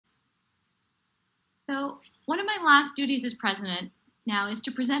So, one of my last duties as president now is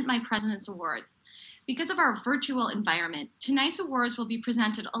to present my President's Awards. Because of our virtual environment, tonight's awards will be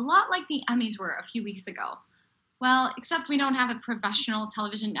presented a lot like the Emmys were a few weeks ago. Well, except we don't have a professional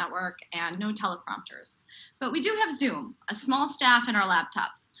television network and no teleprompters. But we do have Zoom, a small staff, and our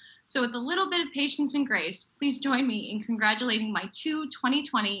laptops. So, with a little bit of patience and grace, please join me in congratulating my two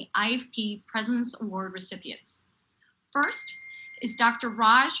 2020 IAFP President's Award recipients. First is Dr.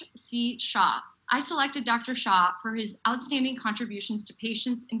 Raj C. Shah. I selected Dr. Shah for his outstanding contributions to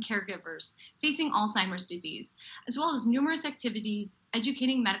patients and caregivers facing Alzheimer's disease, as well as numerous activities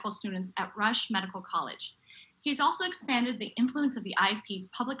educating medical students at Rush Medical College. He has also expanded the influence of the IAFP's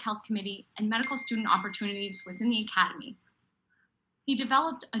Public Health Committee and medical student opportunities within the Academy. He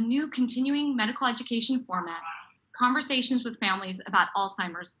developed a new continuing medical education format, Conversations with Families about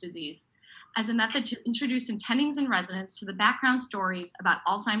Alzheimer's Disease, as a method to introduce attendings and residents to the background stories about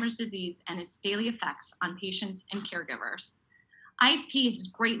Alzheimer's disease and its daily effects on patients and caregivers. IAFP has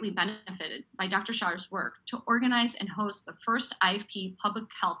greatly benefited by Dr. Shah's work to organize and host the first IAFP Public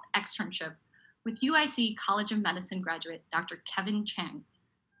Health externship with UIC College of Medicine graduate Dr. Kevin Chang.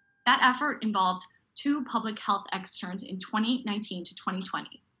 That effort involved 2 public health externs in 2019 to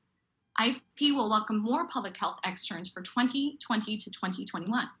 2020. IAFP will welcome more public health externs for 2020 to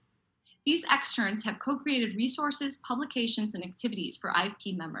 2021. These externs have co-created resources, publications, and activities for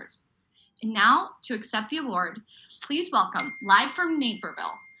IAFP members. And now, to accept the award, please welcome, live from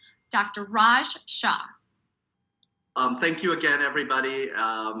Naperville, Dr. Raj Shah. Thank you again, everybody.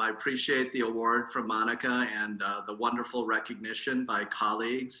 I appreciate the award from Monica and the wonderful recognition by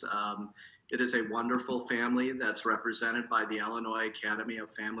colleagues. It is a wonderful family that's represented by the Illinois Academy of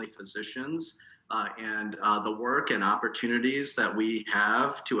Family Physicians. And the work and opportunities that we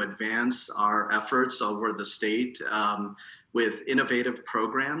have to advance our efforts over the state with innovative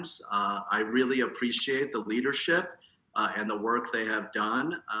programs. I really appreciate the leadership and the work they have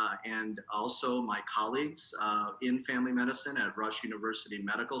done, and also my colleagues in family medicine at Rush University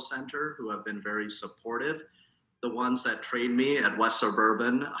Medical Center who have been very supportive. The ones that trained me at West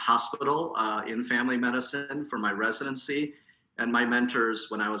Suburban Hospital in family medicine for my residency, and my mentors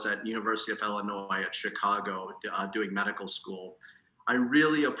when I was at University of Illinois at Chicago doing medical school. I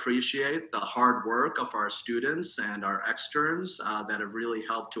really appreciate the hard work of our students and our externs that have really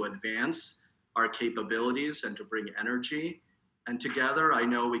helped to advance our capabilities and to bring energy. And together, I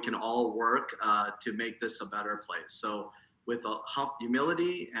know we can all work to make this a better place. So with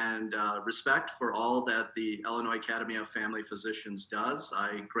humility and respect for all that the Illinois Academy of Family Physicians does,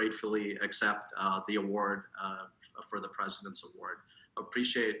 I gratefully accept the award for the President's Award.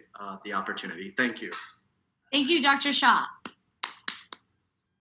 Appreciate the opportunity. Thank you. Thank you, Dr. Shah.